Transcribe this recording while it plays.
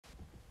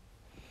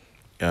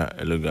Yeah,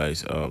 hello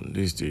guys.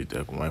 This is the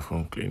Tech My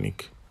Phone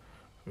Clinic.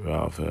 We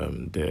have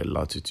the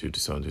Latitude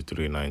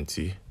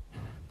 7390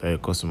 that a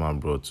customer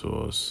brought to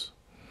us.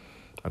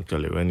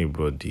 Actually, when he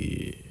brought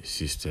the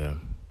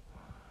system,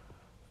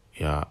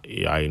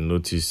 I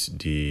noticed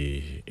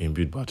the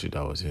inbuilt battery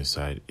that was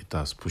inside. It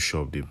has pushed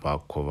up the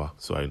back cover,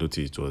 so I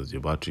noticed it was the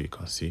battery. You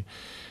can see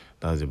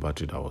that's the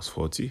battery that was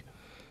faulty.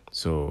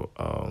 So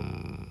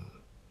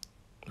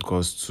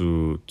because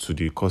to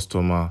the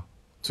customer,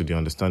 to the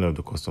understanding of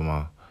the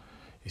customer,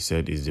 he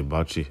said it's the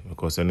battery,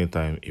 because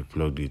anytime he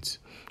plugged it,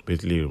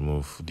 basically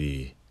remove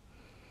the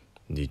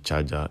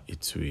charger,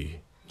 it will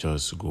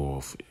just go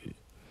off.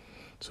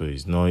 So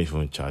it's not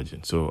even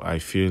charging. So I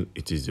feel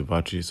it is the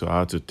battery. So I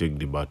had to take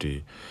the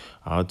battery.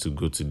 I had to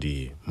go to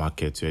the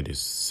market where they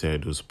sell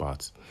those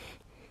parts.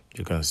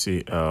 You can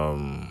see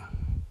I've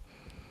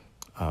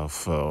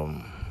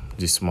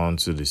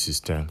dismantled the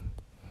system.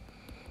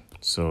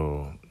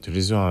 So the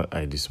reason why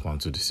I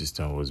dismantled the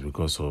system was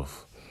because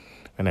of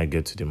when I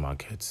get to the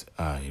market,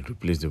 I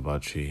replace the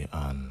battery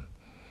and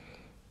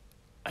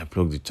I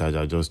plug the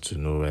charger just to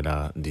know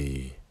whether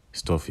the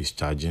stuff is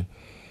charging.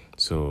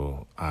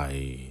 So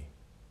I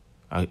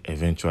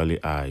eventually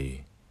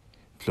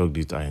plugged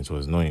it and it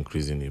was not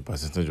increasing. The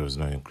percentage was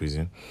not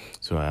increasing.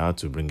 So I had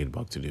to bring it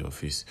back to the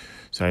office.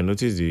 So I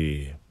noticed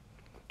the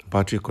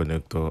battery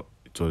connector,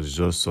 it was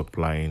just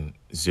supplying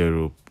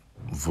 0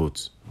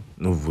 volts,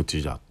 no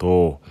voltage at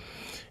all.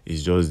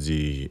 It's just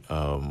the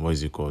what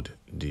is it called,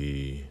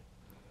 the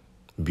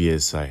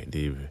BSI,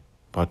 the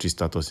battery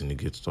status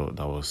indicator,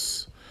 that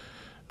was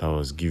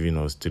giving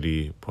us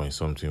 3 point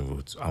something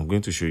volts. I'm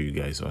going to show you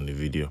guys on the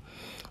video.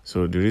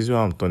 So the reason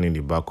why I'm turning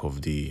the back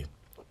of the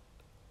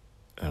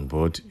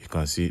board, you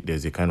can see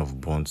there's a kind of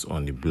bonds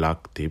on the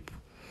black tape,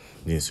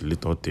 the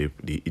insulator tape,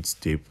 the heat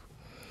tape.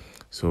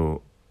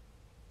 So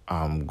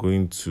I'm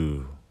going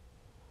to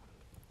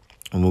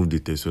remove the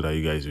tape so that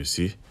you guys will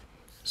see.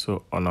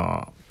 So on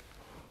our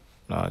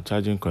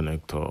charging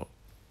connector,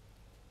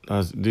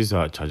 this is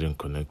our charging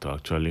connector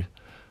actually,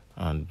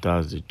 and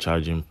that's the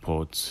charging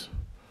port.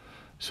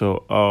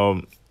 So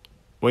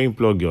when you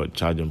plug your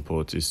charging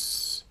port,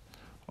 is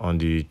on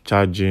the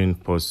charging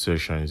port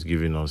section is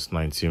giving us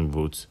 19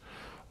 volts,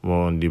 but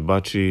on the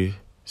battery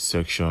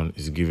section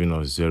is giving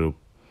us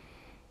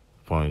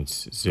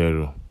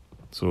 0.0.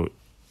 So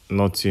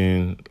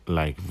nothing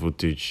like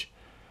voltage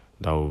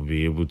that will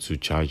be able to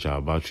charge our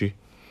battery.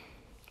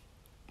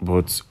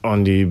 But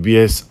on the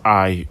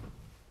BSI,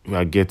 we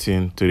are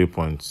getting 3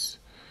 point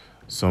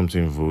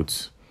something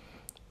volts,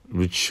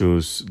 which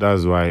shows,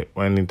 that's why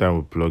anytime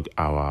we plug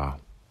our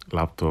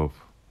laptop,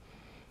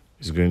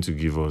 it's going to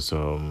give us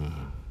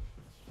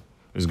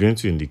it's going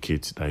to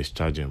indicate that it's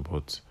charging,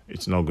 but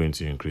it's not going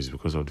to increase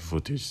because of the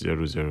voltage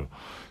 0.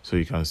 So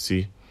you can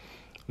see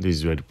this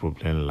is where the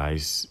problem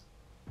lies.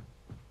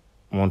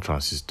 One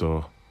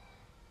transistor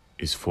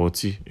is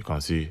 40. You can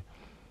see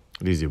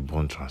this is a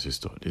bond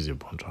transistor. This is a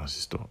bond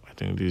transistor. I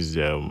think this is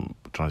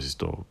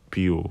transistor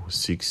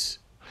PO6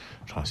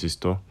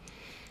 transistor.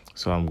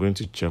 So I'm going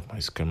to check my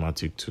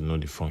schematic to know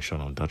the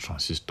function of that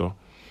transistor,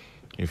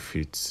 if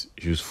it's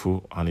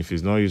useful, and if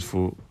it's not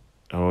useful,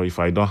 or if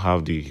I don't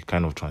have the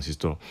kind of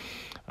transistor,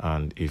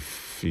 and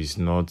if it's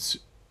not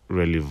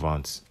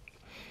relevant,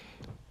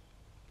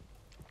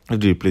 if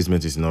the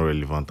replacement is not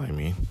relevant, I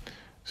mean.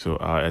 So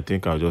I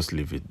think I'll just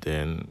leave it.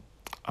 Then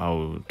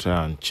I'll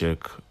try and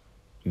check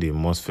the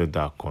MOSFET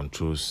that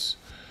controls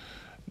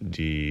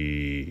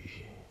the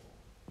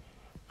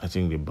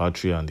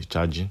battery and the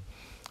charging.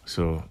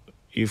 So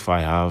if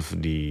I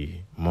have the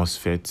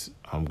MOSFET,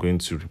 I'm going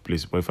to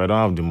replace it. But if I don't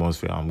have the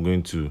MOSFET, I'm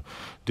going to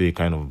do a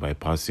kind of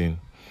bypassing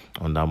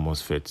on that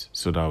MOSFET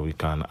so that we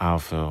can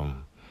have a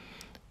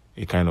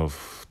kind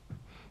of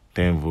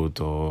 10 volt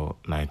or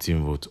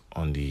 19 volt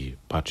on the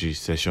battery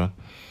section.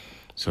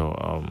 So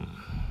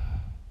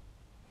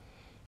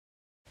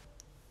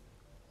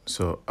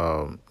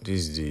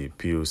this is the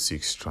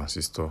PO6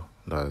 transistor,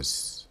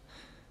 that's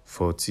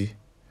 40.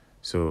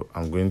 So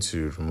I'm going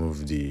to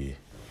remove the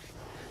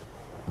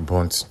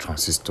bond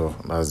transistor,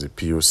 that's the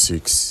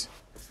PO6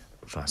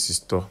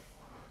 transistor.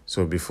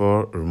 So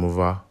before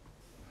removal,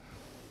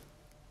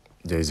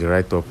 there is a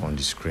write-up on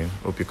the screen,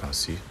 hope you can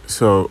see.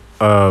 So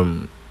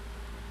the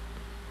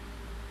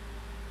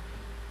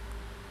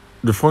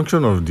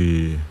function of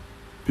the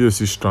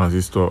PO6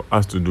 transistor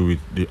has to do with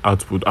the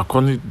output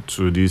according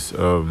to this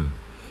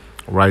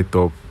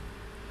write-up.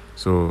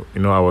 So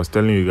I was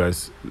telling you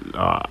guys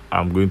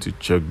I'm going to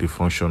check the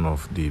function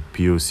of the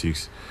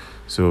PO6.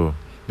 So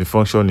the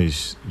function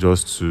is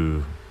just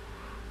to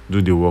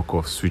do the work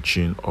of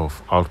switching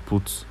of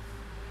outputs.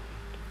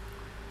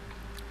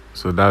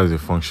 So that is the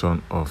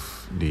function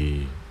of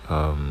the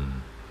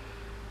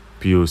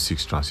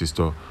PO6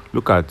 transistor.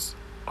 Look at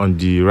on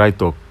the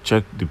write-up,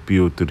 check the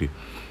PO3.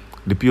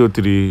 The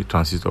PO3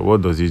 transistor,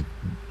 what does it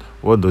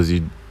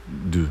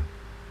do?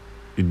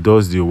 It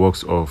does the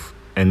works of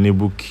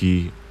enable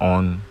key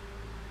on,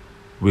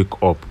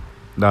 wake up.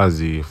 That's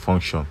the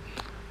function.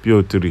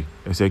 PO3,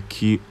 it's a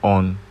key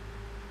on.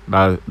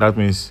 That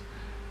means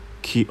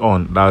key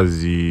on, that's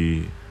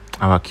the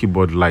our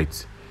keyboard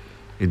light.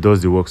 It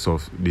does the works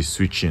of the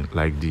switching,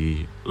 like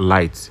the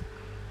light.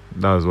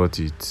 That's what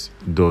it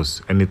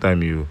does.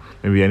 Anytime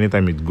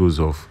it goes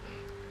off,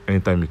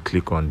 anytime you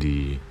click on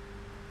the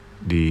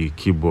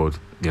keyboard,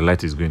 the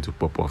light is going to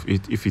pop off.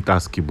 If it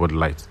has keyboard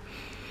light.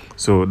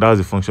 So that's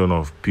the function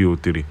of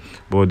PO3.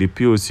 But the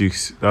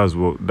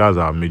PO6, that's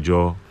our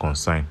major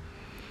concern.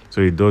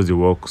 So it does the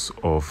works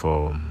of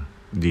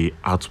the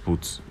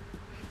output.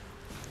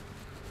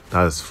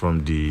 That's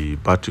from the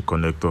battery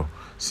connector.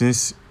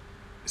 Since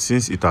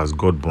it has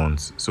God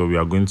bonds, so we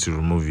are going to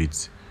remove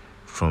it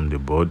from the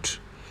board.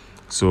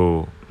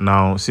 So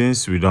now,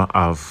 since we don't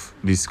have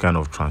this kind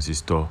of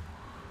transistor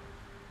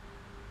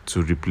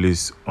to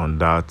replace on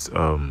that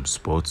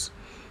spot,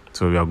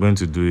 so we are going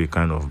to do a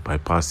kind of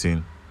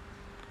bypassing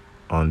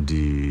on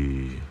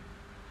the,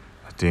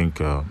 I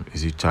think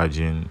is it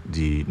charging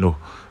the, no,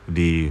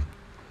 the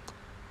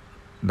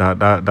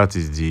that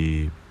is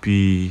the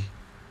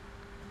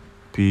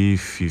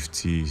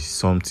P50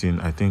 something,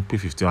 I think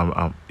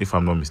P50, if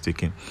I'm not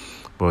mistaken.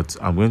 But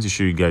I'm going to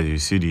show you guys. You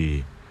see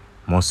the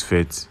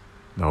MOSFET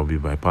that will be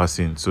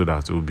bypassing, so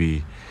that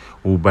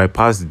we'll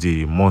bypass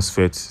the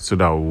MOSFET so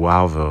that we'll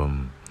have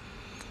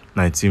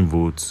 19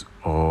 volts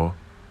or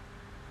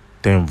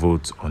 10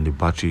 volts on the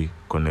battery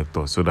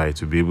connector, so that it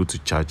will be able to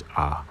charge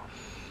our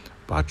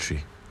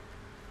battery.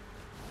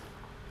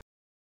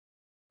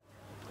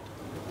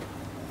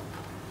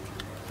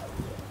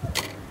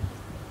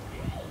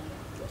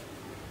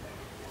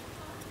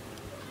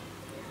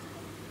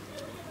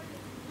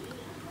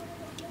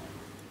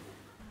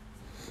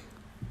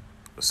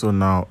 So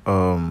now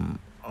I'm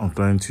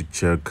trying to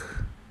check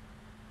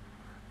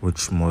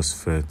which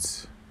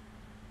MOSFET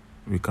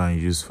we can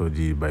use for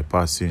the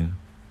bypassing,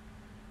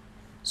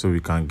 so we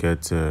can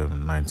get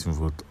 19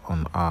 volt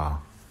on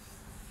our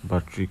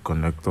battery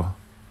connector.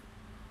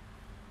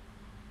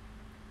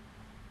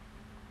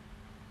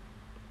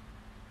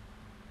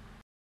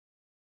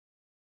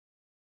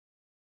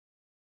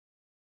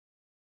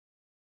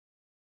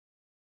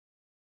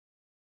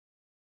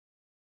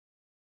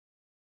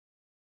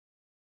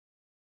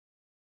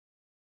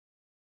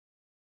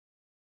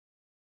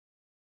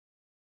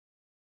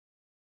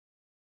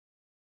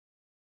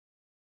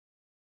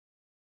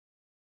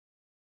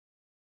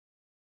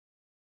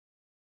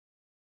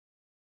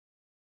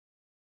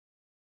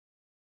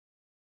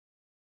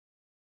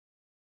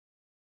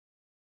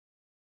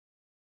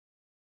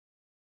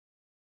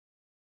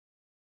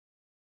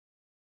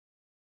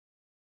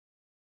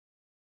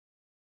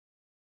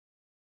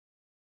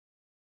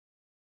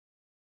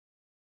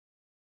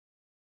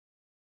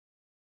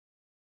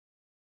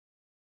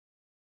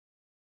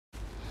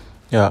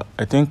 Yeah,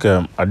 I think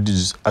at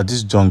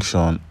this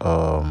junction,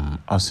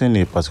 I've seen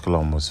a particular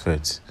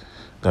MOSFET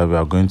that we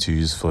are going to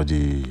use for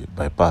the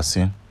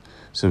bypassing,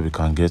 so we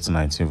can get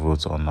 19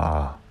 volts on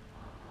our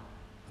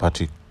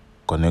battery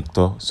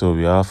connector. So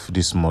we have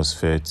this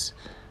MOSFET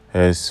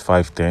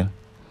S510.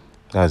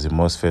 That's the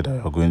MOSFET that we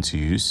are going to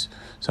use.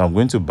 So I'm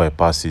going to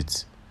bypass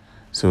it.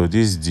 So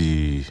this is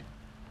the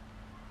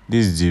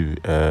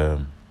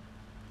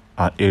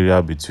an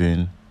area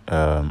between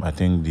I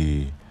think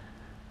the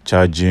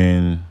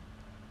charging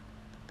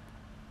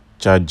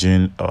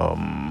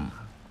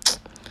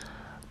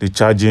the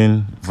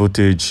charging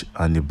voltage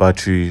and the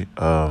battery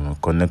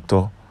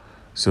connector.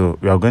 So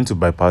we are going to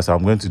bypass.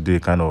 I'm going to do a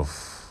kind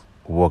of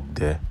work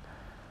there,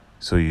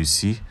 so you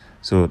see.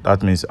 So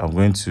that means I'm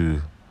going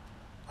to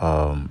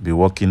be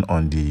working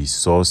on the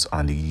source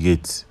and the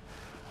gate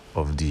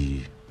of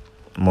the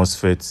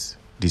MOSFET,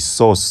 the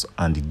source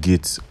and the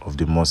gate of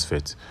the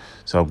MOSFET.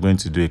 So I'm going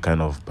to do a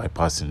kind of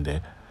bypassing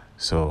there,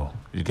 so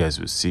you guys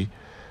will see.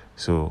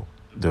 So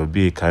there will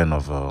be a kind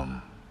of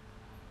a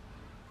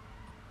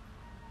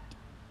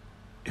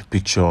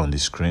picture on the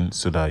screen,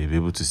 so that you'll be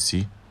able to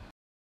see.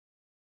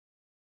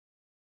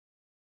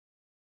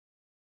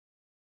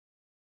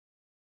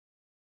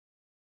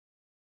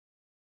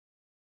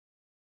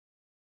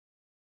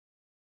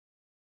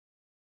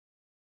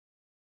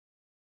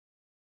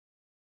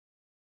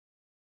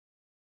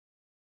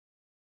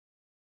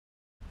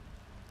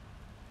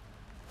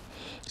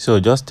 So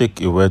just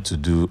take a word to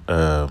do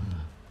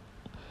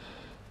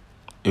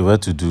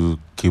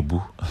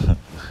cable.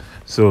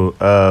 So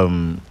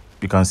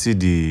you can see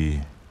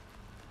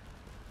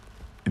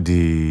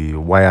the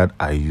wire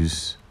I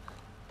use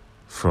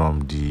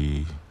from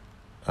the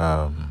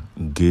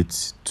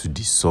gate to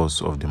the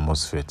source of the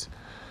MOSFET.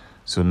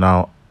 So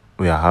now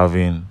we are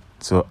having,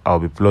 so I'll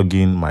be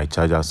plugging my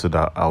charger so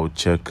that I'll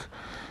check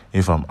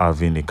if I'm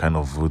having a kind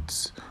of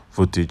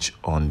voltage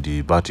on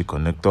the battery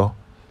connector.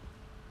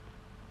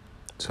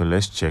 So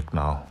let's check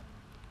now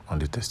on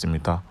the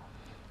testimeter.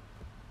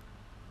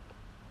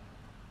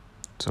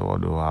 So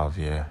what do I have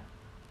here?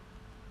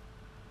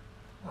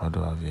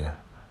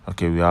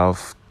 Okay, we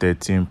have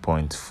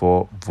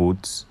 13.4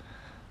 volts.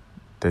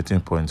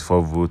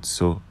 13.4 volts.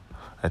 So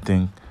I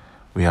think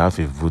we have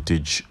a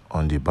voltage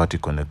on the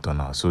battery connector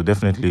now. So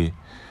definitely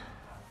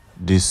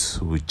this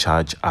will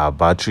charge our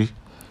battery.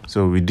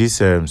 So with this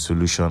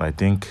solution, I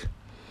think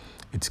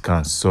it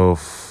can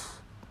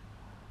solve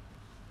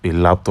a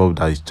laptop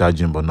that is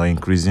charging but not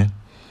increasing.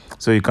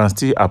 So you can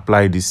still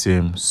apply the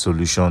same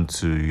solution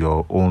to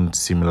your own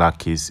similar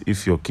case.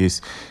 If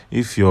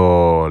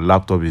your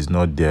laptop is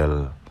not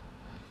Dell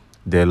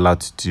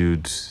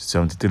Latitude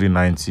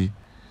 7390, you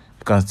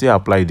can still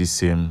apply the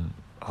same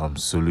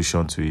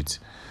solution to it.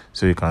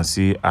 So you can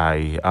see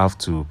I have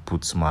to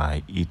put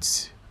my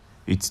heat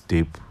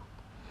tape,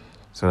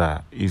 so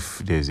that if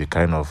there's a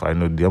kind of, I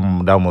know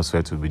that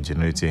MOSFET will be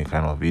generating a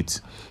kind of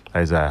heat.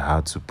 That is why I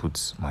had to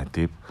put my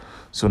tape.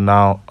 So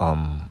now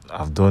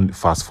I've done,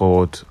 fast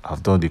forward,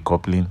 I've done the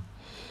coupling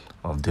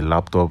of the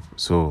laptop.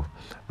 So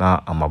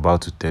now I'm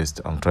about to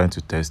test. I'm trying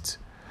to test.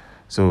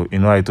 So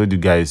I told you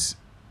guys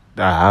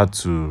that I had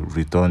to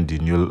return the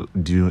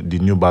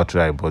new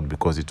battery I bought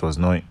because it was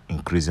not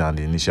increasing at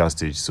the initial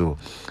stage. So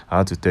I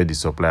had to tell the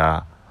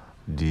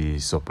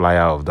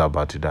supplier of that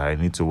battery that I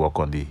need to work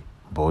on the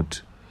board.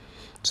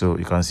 So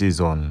you can see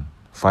it's on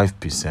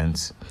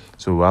 5%.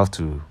 So we have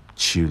to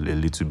chill a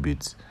little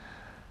bit.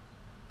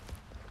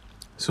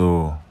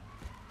 So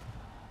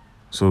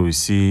we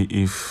see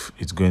if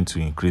it's going to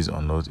increase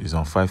or not. It's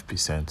on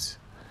 5%.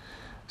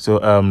 So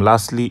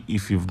lastly,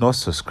 if you've not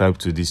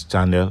subscribed to this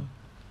channel,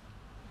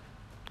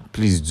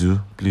 please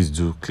do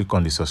click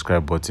on the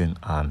subscribe button,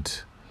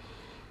 and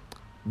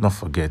don't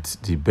forget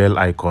the bell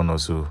icon.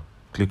 Also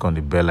click on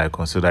the bell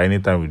icon so that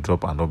anytime we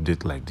drop an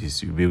update like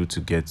this, you'll be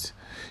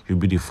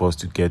the first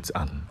to get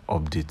an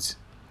update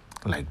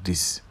like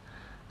this.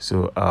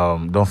 So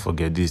don't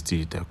forget, this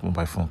is the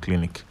mobile phone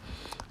clinic.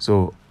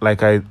 So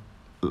like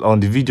on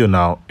the video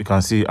now, you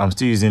can see I'm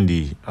still using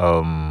the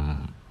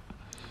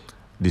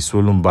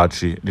swollen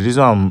battery. The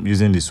reason I'm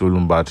using the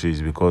swollen battery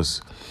is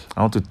because I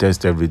want to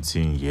test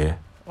everything here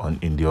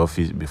in the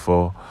office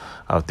before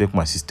I'll take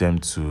my system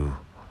to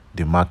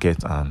the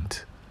market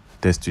and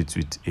test it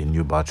with a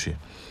new battery.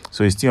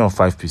 So it's still on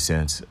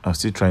 5%. I'm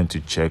still trying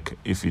to check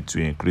if it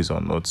will increase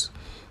or not.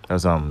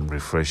 That's why I'm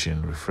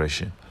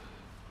refreshing.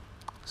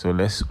 So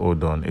let's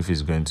hold on if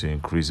it's going to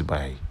increase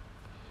by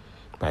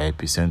a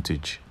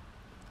percentage.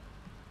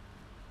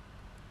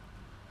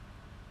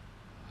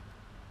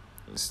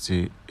 It's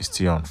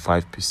still on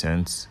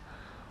 5%.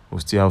 We'll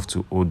still have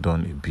to hold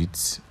on a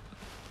bit,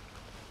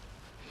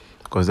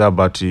 because that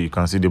battery, you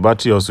can see the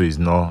battery also is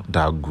not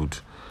that good,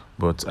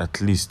 but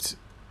at least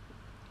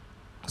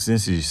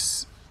since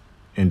it's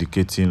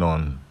indicating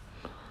on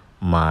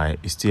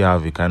it still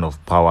have a kind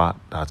of power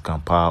that can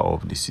power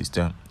up the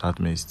system, that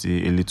means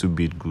still a little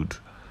bit good.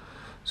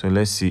 So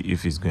let's see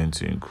if it's going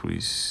to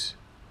increase.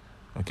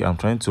 Okay, I'm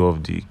trying to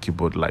off the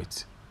keyboard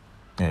light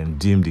and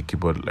dim the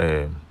keyboard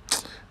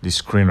the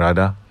screen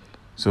rather.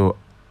 So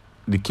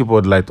the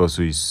keyboard light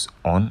also is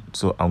on,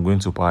 so I'm going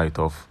to power it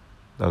off.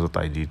 That's what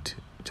I did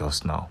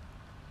just now.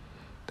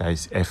 That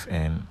is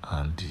FN,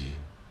 and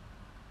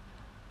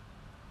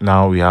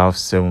now we have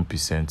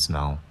 7%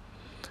 now.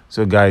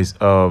 So guys,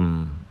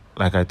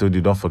 like I told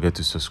you, don't forget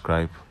to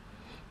subscribe.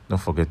 Don't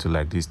forget to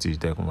like this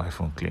Digital Mobile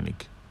Phone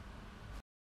Clinic.